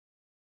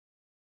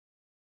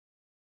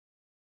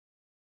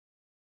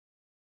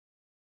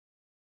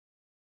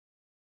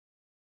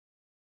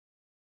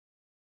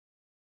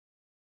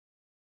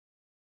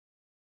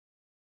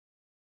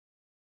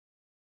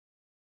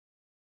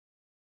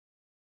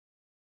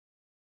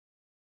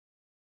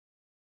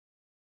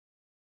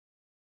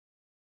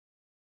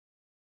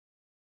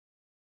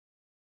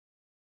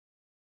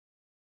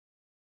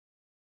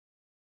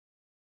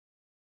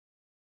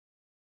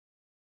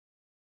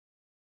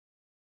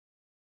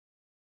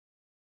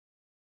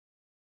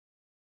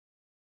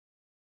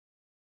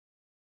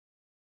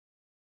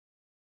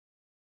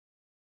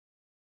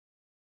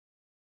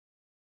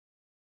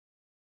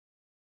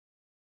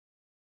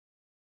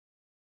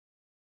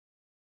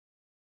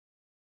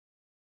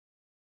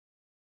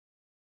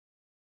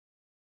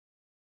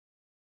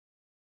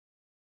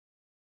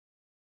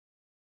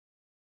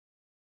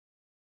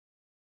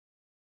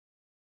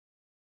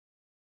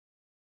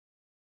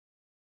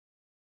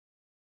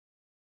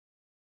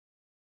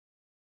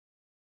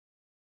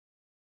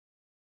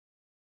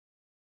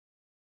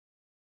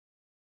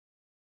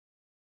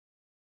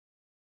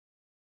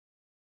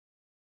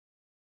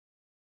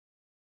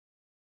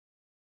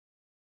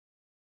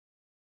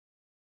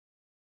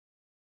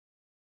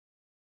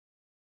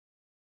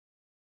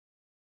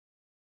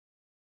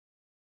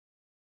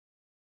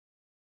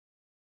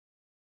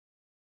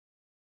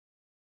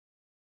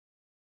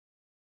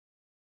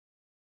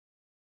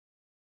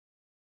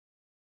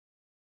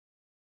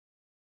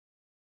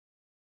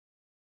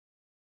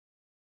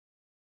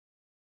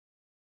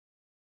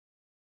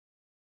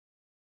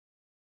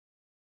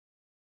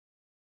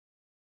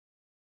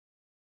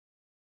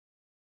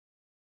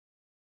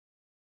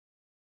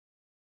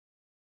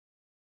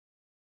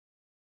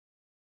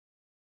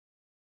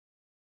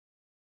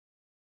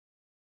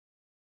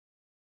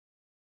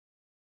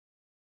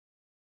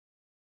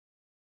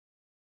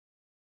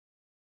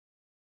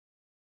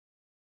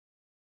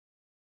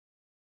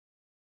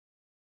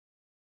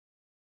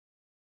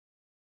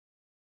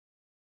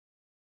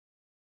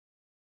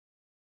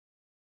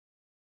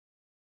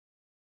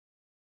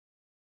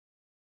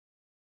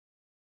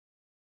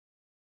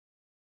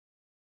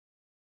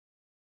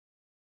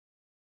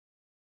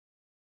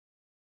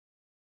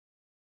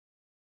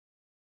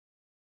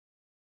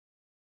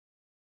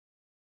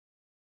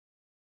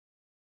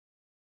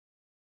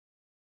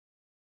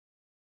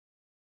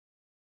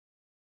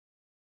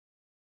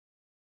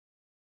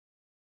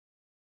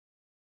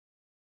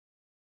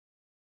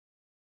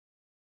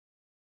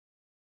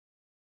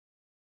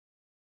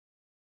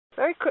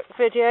Very quick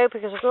video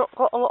because I've not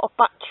got a lot of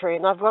battery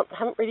and I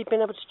haven't really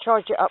been able to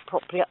charge it up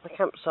properly at the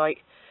campsite.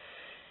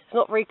 It's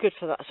not very good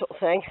for that sort of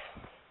thing.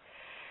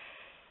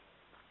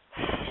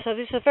 So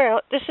this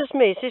is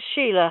me, this is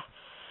Sheila.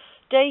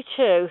 Day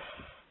 2,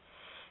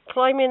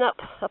 climbing up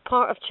a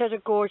part of Cheddar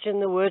Gorge in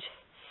the wood,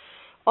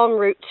 en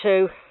route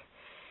to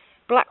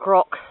Black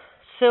Rock,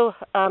 Silver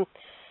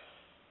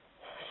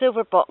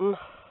Bottom,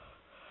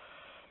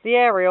 the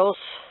aerials,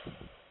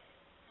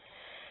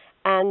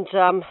 and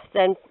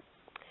then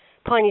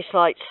Piney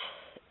Slights,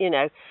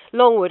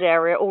 Longwood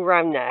area, all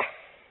round there.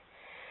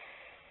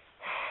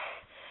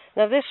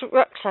 Now this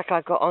rucksack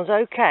I got on is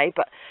okay,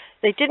 but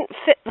they didn't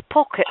fit the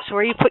pockets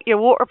where you put your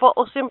water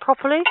bottles in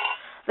properly.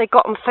 They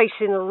got them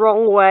facing the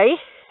wrong way.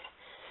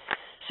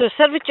 So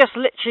instead of just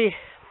literally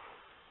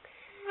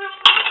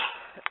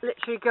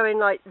going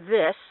like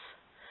this,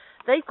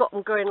 they've got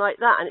them going like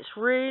that, and it's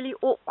really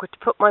awkward to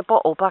put my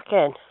bottle back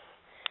in.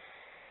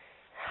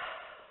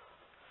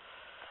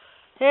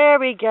 There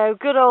we go,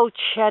 good old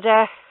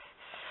Cheddar.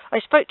 I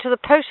spoke to the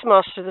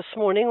postmaster this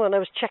morning when I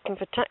was checking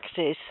for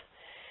taxis.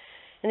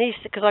 And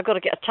because I've got to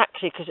get a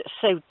taxi because it's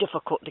so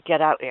difficult to get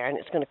out here and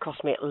it's going to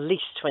cost me at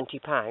least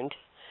 £20.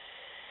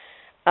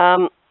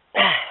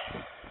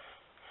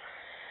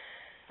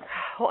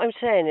 What I'm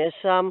saying is,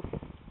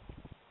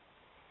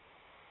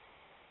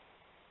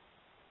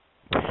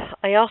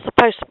 I asked the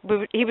post,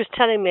 he was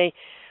telling me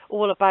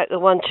all about the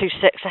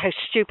 126, how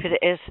stupid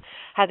it is,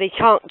 how they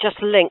can't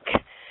just link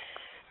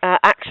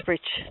Axbridge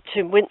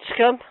to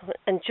Winscombe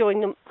and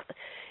join them.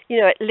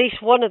 At least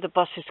one of the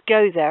buses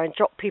go there and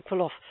drop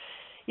people off.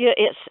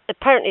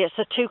 Apparently it's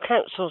the two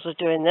councils are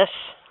doing this,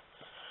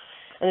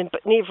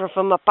 but neither of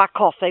them are back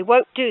off. They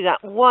won't do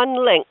that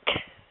one link,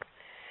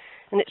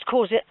 and it's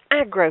causing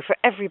aggro for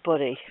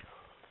everybody.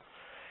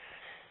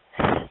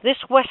 This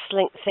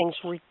Westlink thing's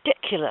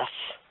ridiculous.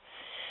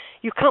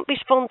 You can't be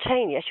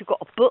spontaneous. You've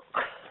got a book,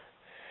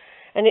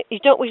 and you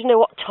don't always know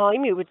what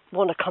time you would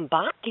want to come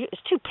back.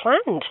 It's too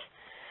planned.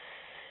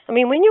 I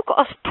mean, when you've got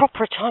a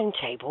proper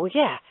timetable,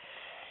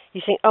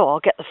 you think, oh, I'll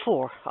get the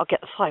 4, I'll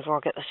get the 5, or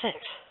I'll get the 6.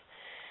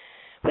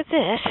 With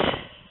this,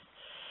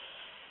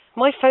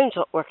 my phone's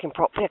not working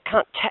properly. I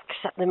can't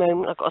text at the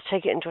moment. I've got to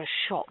take it into a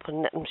shop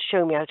and let them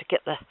show me how to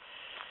get the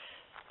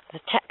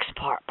text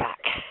part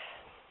back.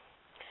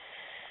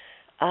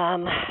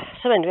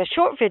 So anyway, a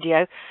short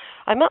video.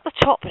 I'm at the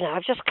top now.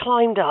 I've just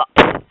climbed up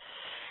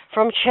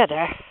from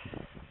Cheddar.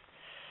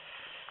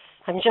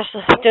 I'm just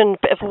doing a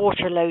bit of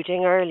water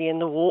loading early in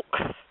the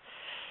walk.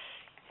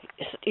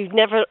 You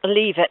never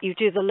leave it. You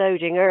do the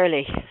loading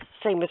early.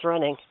 Same with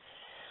running.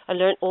 I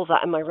learned all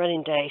that in my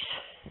running days.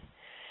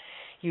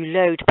 You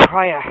load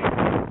prior.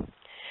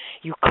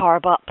 You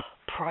carb up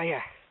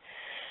prior.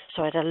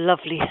 So I had a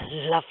lovely,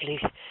 lovely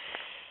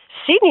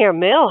senior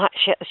meal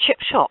actually at the chip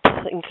shop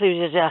that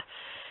included a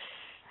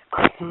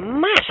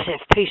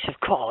massive piece of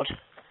cod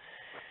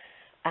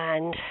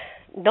and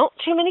not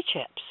too many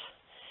chips.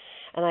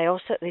 And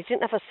they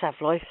didn't have a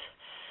Savoy,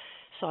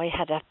 so I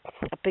had a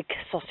big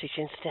sausage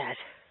instead.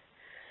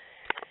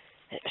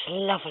 It was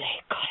lovely.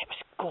 God, it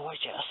was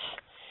gorgeous.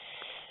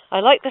 I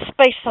like the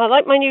space. I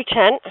like my new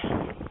tent.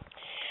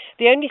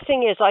 The only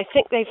thing is, I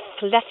think they've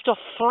left off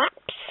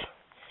flaps.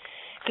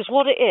 Because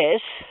what it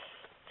is,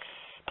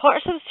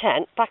 parts of the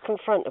tent, back and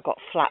front, have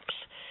got flaps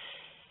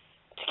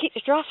to keep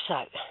the drafts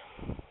out.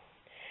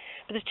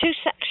 But the two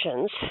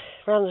sections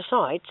around the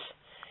sides,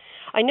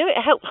 I know it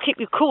helps keep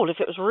you cool if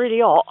it was really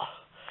hot,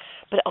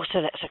 but it also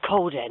lets the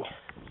cold in.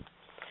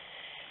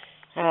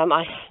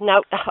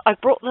 I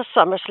brought the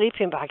summer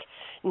sleeping bag.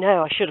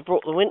 No, I should have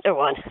brought the winter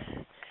one.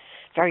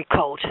 Very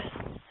cold.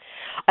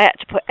 I had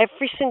to put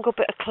every single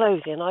bit of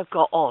clothing I've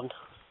got on.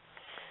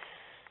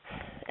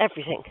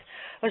 Everything.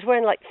 I was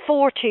wearing like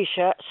 4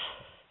 t-shirts,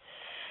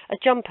 a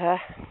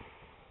jumper,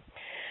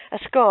 a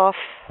scarf.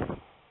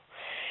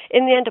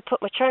 In the end, I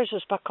put my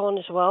trousers back on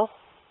as well.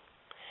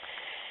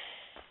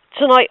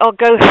 Tonight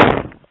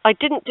I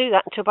didn't do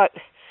that until about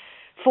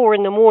 4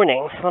 in the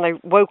morning when I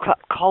woke up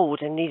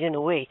cold and needing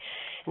a wee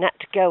and had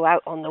to go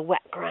out on the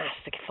wet grass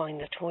to find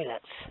the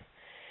toilets.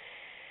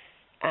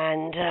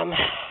 And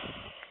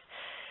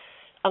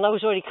I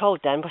was already cold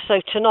then,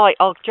 so tonight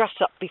I'll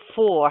dress up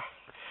before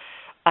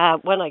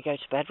when I go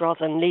to bed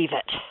rather than leave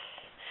it.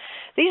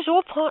 These are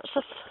all parts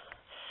of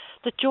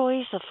the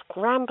joys of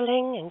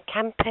rambling and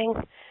camping.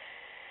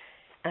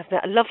 I've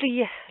met a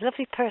lovely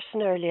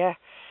person earlier.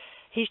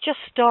 He's just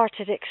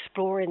started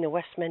exploring the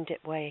West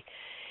Mendip Way.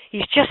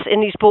 He's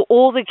bought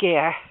all the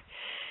gear.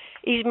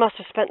 He must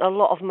have spent a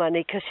lot of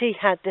money because he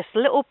had this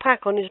little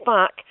pack on his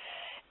back.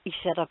 He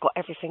said, I've got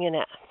everything in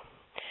it.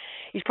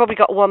 He's probably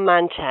got a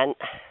one-man tent.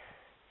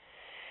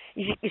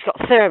 He's got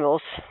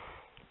thermals.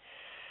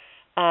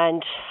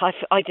 And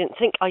I didn't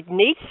think I'd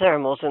need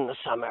thermals in the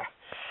summer.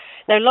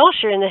 Now,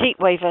 last year in the heat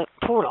wave at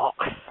Porlock,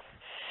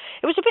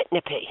 it was a bit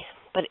nippy,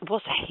 but it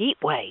was a heat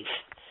wave.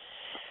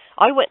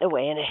 I went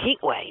away in a heat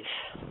wave.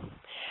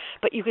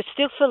 But you could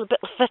still feel a bit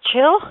of a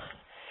chill.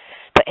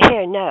 But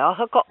here, no, I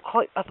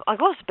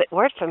was a bit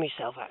worried for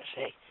myself,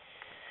 actually.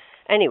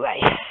 Anyway,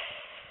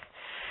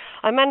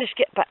 I managed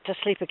to get back to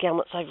sleep again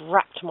once I'd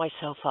wrapped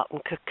myself up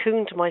and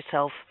cocooned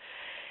myself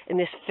in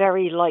this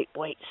very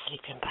lightweight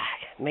sleeping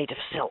bag made of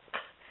silk,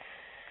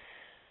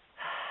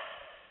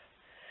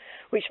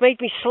 which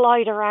made me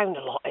slide around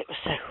a lot. It was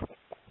so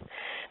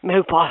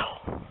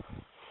mobile.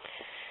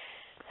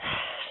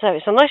 So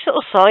it's a nice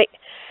little site.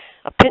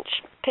 I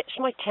pitched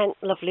my tent,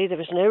 lovely, there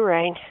was no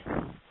rain.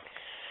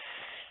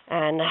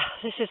 And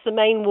this is the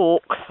main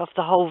walk of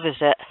the whole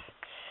visit.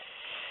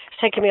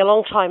 It's taken me a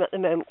long time at the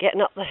moment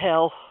getting up the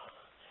hill.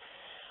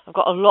 I've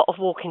got a lot of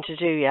walking to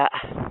do yet.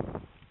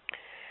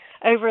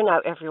 Over and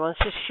out, everyone.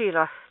 This is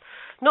Sheila.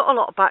 Not a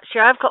lot of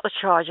battery. I've got the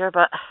charger,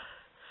 but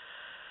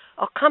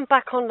I'll come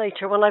back on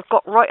later when I've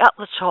got right up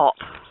the top.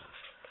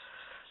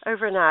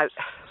 Over and out.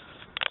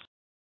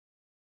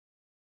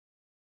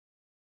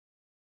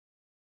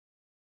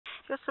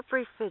 Just a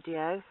brief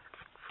video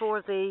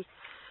for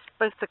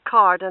both the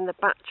card and the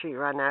battery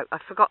ran out. I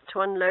forgot to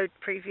unload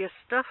previous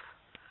stuff.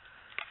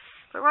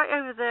 But right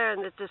over there in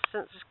the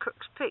distance is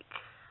Cook's Peak.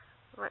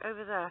 Right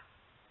over there.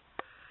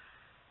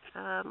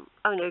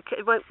 Oh no,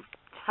 it won't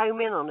home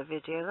in on the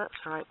video,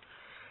 that's right.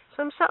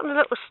 So I'm sat on a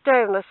little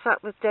stone. I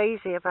sat with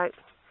Daisy about,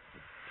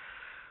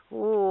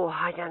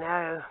 I don't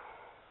know,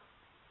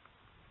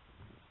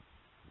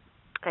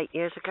 8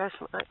 years ago,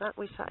 something like that.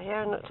 We sat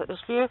here and looked at this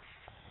view.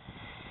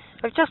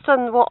 I've just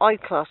done what I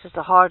class as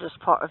the hardest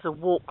part of the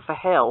walk for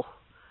hill.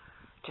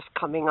 Just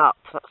coming up.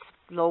 That's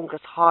the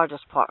longest,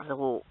 hardest part of the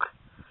walk.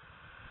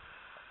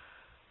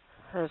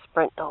 There's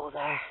Brent Knoll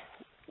there.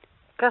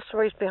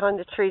 Glastonbury's behind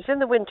the trees. In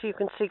the winter you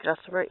can see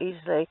Glastonbury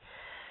easily.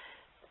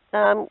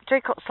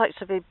 Draycott's lights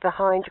will be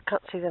behind. You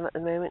can't see them at the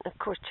moment. Of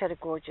course Cheddar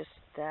Gorge is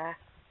there.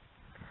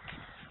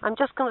 I'm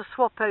just going to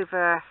swap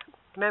over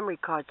memory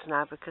cards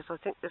now because I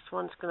think this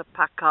one's going to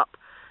pack up.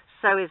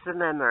 So is the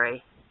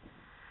memory.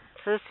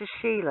 So this is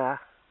Sheila,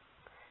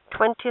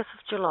 20th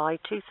of July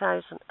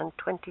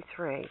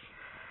 2023,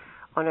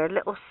 on her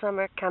little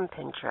summer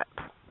camping trip.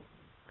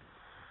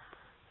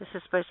 This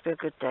is supposed to be a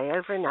good day.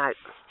 Over and out.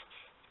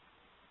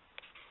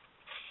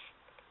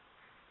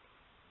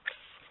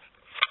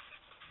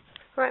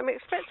 Right, I'm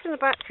expecting the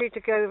battery to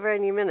go over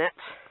any minute.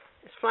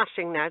 It's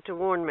flashing now to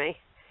warn me.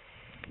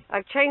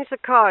 I've changed the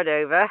card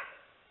over.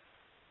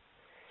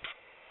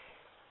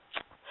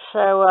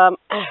 So,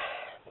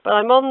 but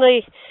I'm on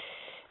the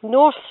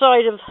north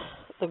side of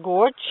the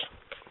gorge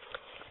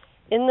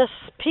in the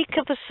peak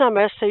of the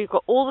summer, so you've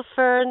got all the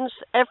ferns,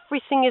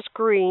 everything is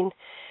green,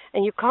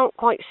 and you can't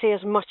quite see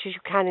as much as you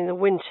can in the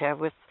winter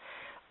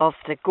of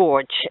the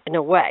gorge in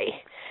a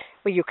way.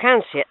 Well, you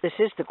can see it. This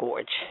is the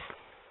gorge.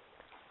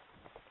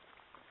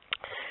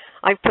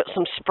 I've put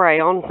some spray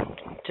on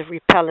to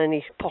repel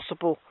any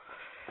possible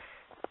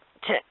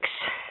ticks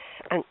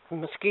and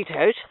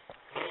mosquitoes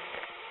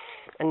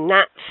and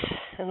gnats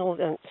and all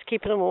that. It's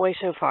keeping them away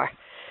so far.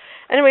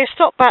 Anyway, I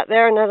stopped back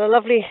there and had a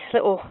lovely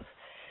little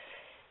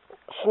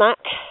snack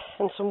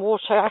and some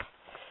water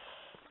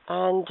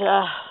and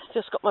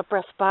just got my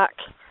breath back.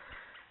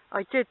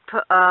 I did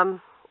put I've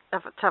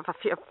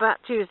had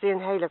to use the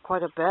inhaler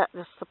quite a bit.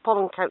 The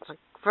pollen counts are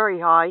very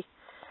high.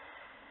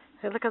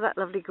 So look at that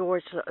lovely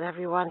gorge, look at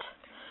everyone.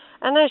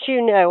 And as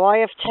you know, I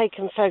have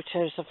taken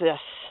photos of this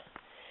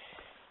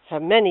for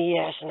many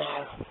years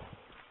now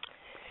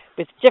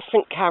with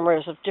different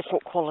cameras of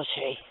different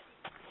quality.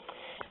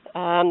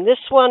 This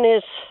one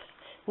is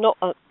not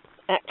an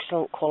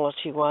excellent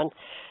quality one,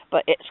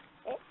 but it's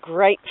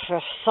great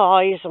for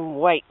size and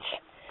weight.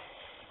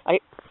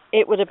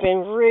 It would have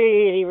been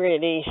really,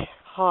 really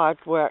hard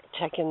work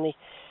taking the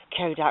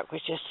Kodak,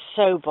 which is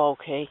so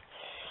bulky.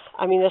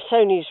 I mean, the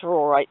Sonys were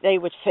alright, they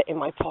would fit in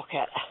my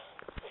pocket.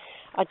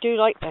 I do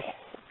like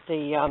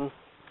the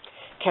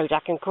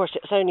Kodak, and of course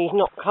it's only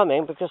not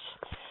coming because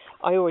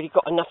I already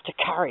got enough to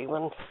carry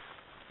when,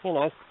 you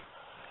know.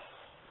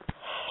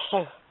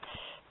 So,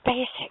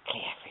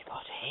 basically,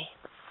 everybody,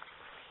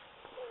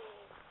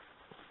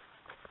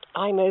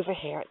 I'm over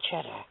here at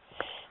Cheddar.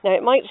 Now,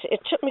 it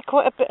took me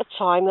quite a bit of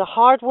time. The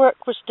hard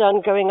work was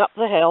done going up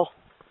the hill.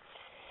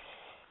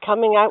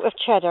 Coming out of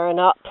Cheddar and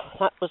up,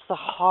 that was the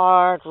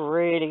hard,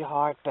 really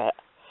hard bit.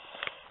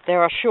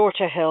 There are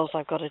shorter hills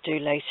I've got to do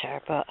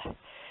later, but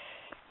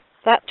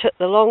that took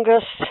the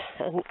longest,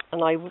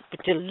 and I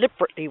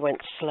deliberately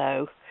went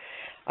slow.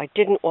 I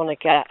didn't want to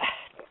get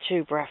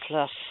too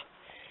breathless.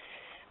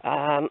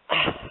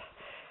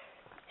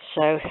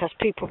 So, as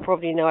people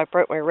probably know, I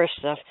broke my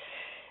wrist off.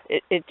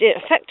 It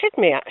affected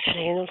me,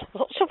 actually, in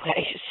lots of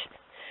ways.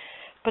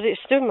 But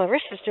my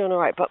wrist is doing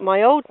alright. But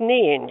my old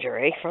knee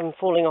injury from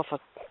falling off a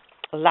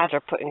ladder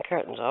putting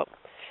curtains up,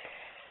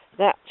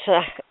 that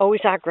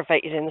always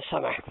aggravated in the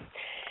summer.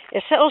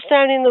 It settles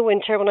down in the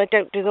winter when I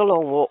don't do the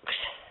long walks.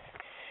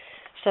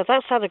 So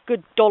that's had a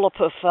good dollop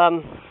of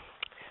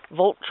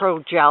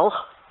Voltro gel.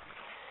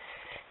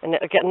 And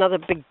it'll get another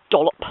big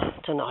dollop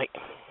tonight.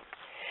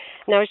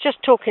 Now, I was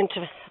just talking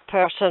to a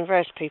person,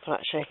 various people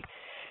actually,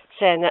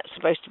 saying that's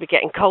supposed to be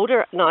getting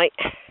colder at night.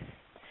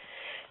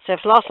 So if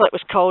last night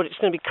was cold, it's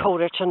going to be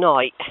colder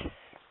tonight.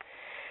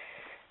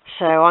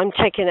 So I'm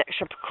taking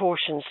extra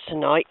precautions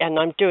tonight, and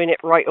I'm doing it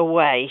right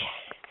away,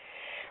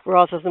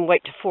 rather than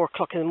wait till 4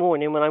 o'clock in the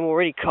morning when I'm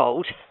already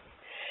cold.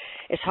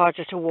 It's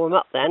harder to warm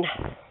up then.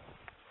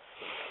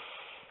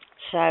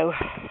 So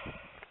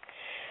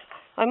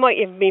I might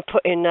even be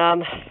putting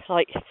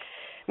like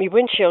me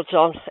windshields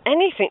on,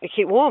 anything to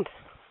keep warm.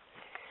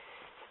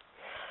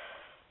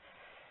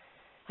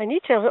 I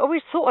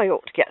always thought I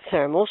ought to get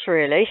thermals,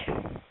 really.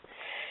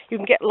 You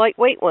can get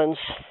lightweight ones.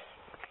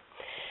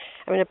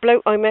 I mean, a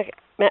bloke I met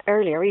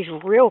earlier, he's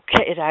real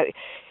kitted out.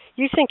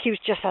 You think he was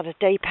just had a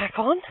day pack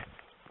on?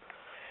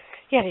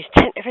 He had his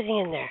tent, everything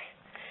in there.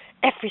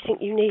 Everything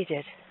you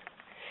needed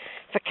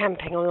for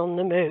camping and on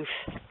the move.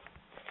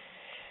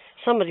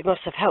 Somebody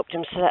must have helped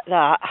him select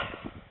that.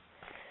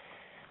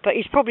 But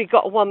he's probably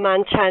got a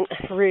one-man tent,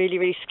 a really,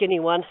 really skinny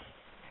one,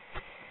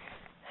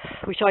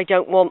 which I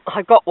don't want.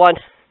 I got one.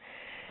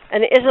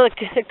 And it is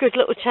a good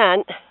little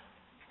tent.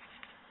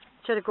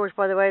 Cheddar Gorge,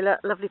 by the way,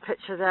 lovely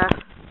picture there.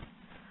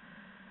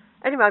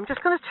 Anyway, I'm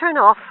just going to turn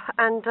off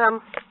and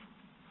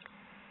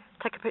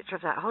take a picture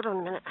of that. Hold on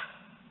a minute.